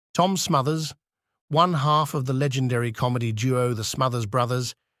Tom Smothers, one half of the legendary comedy duo the Smothers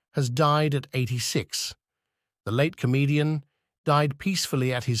Brothers, has died at 86. The late comedian died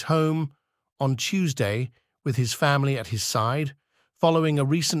peacefully at his home on Tuesday with his family at his side, following a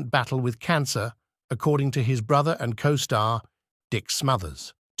recent battle with cancer, according to his brother and co-star, Dick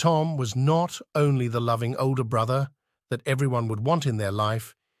Smothers. Tom was not only the loving older brother that everyone would want in their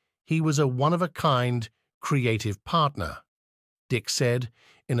life, he was a one-of-a-kind creative partner, Dick said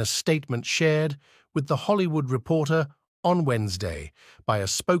in a statement shared with The Hollywood Reporter on Wednesday by a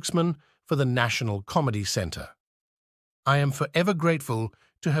spokesman for the National Comedy Center. "I am forever grateful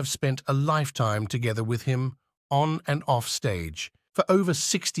to have spent a lifetime together with him on and off stage for over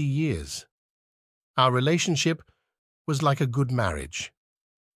 60 years. Our relationship was like a good marriage.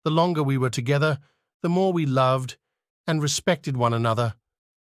 The longer we were together, the more we loved and respected one another.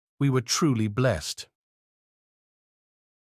 We were truly blessed."